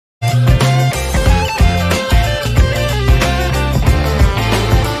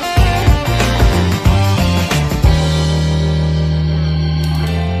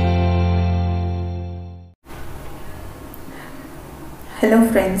Hello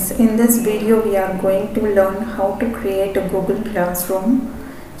friends, in this video we are going to learn how to create a Google Classroom.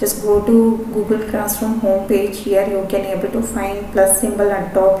 Just go to Google Classroom homepage. Here you can able to find plus symbol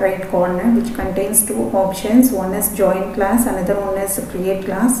at top right corner which contains two options. One is join class, another one is create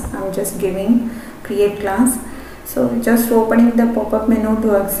class. I'm just giving create class. So just opening the pop-up menu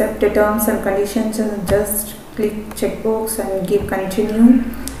to accept the terms and conditions and just click checkbox and give continue.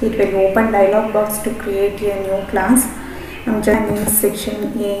 It will open dialog box to create a new class. I'm joining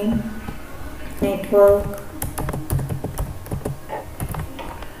section A, network,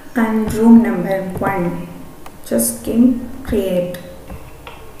 and room number 1. Just click create.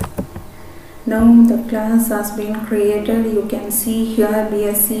 Now the class has been created. You can see here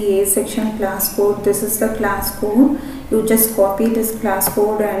BSc A section class code. This is the class code. You just copy this class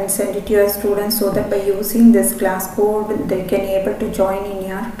code and send it to your students so that by using this class code they can able to join in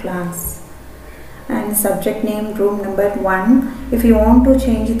your class. And subject name room number 1. If you want to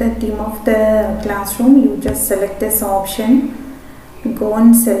change the theme of the classroom, you just select this option, go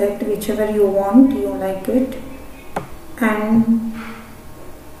and select whichever you want, you like it. And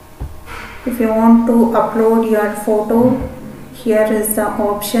if you want to upload your photo, here is the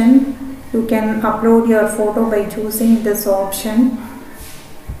option. You can upload your photo by choosing this option.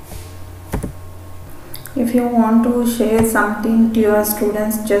 If you want to share something to your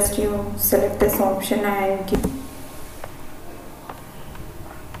students, just you select this option and give.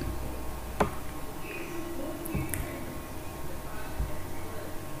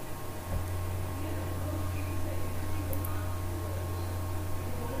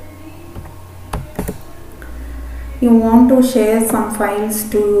 You want to share some files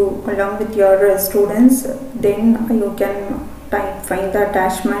to along with your students, then you can find the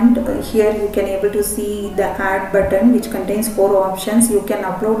attachment. Here you can able to see the add button which contains 4 options. You can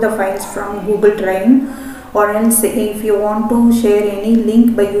upload the files from Google Drive, or else if you want to share any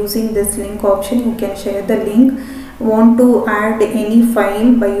link by using this link option, you can share the link. Want to add any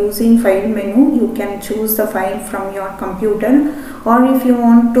file by using file menu, you can choose the file from your computer, or if you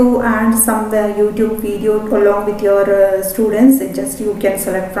want to add some the YouTube video along with your students, just you can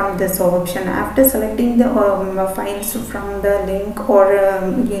select from this option. After selecting the files from the link or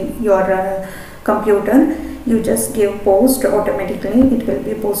your computer, you just give post. Automatically it will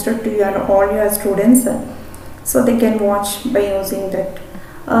be posted to all your students so they can watch by using that.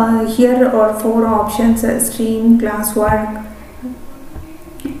 Here are 4 options: stream, classwork,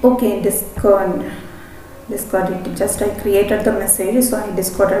 okay, discard it. Just I created the message, so I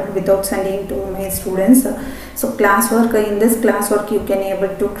discarded without sending to my students. So classwork, in this classwork you can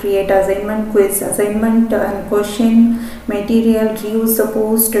able to create assignment, quiz, assignment and question, material, reuse the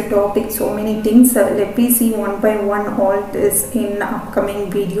post, topic, so many things. Let me see one by one all this in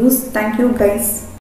upcoming videos. Thank you guys.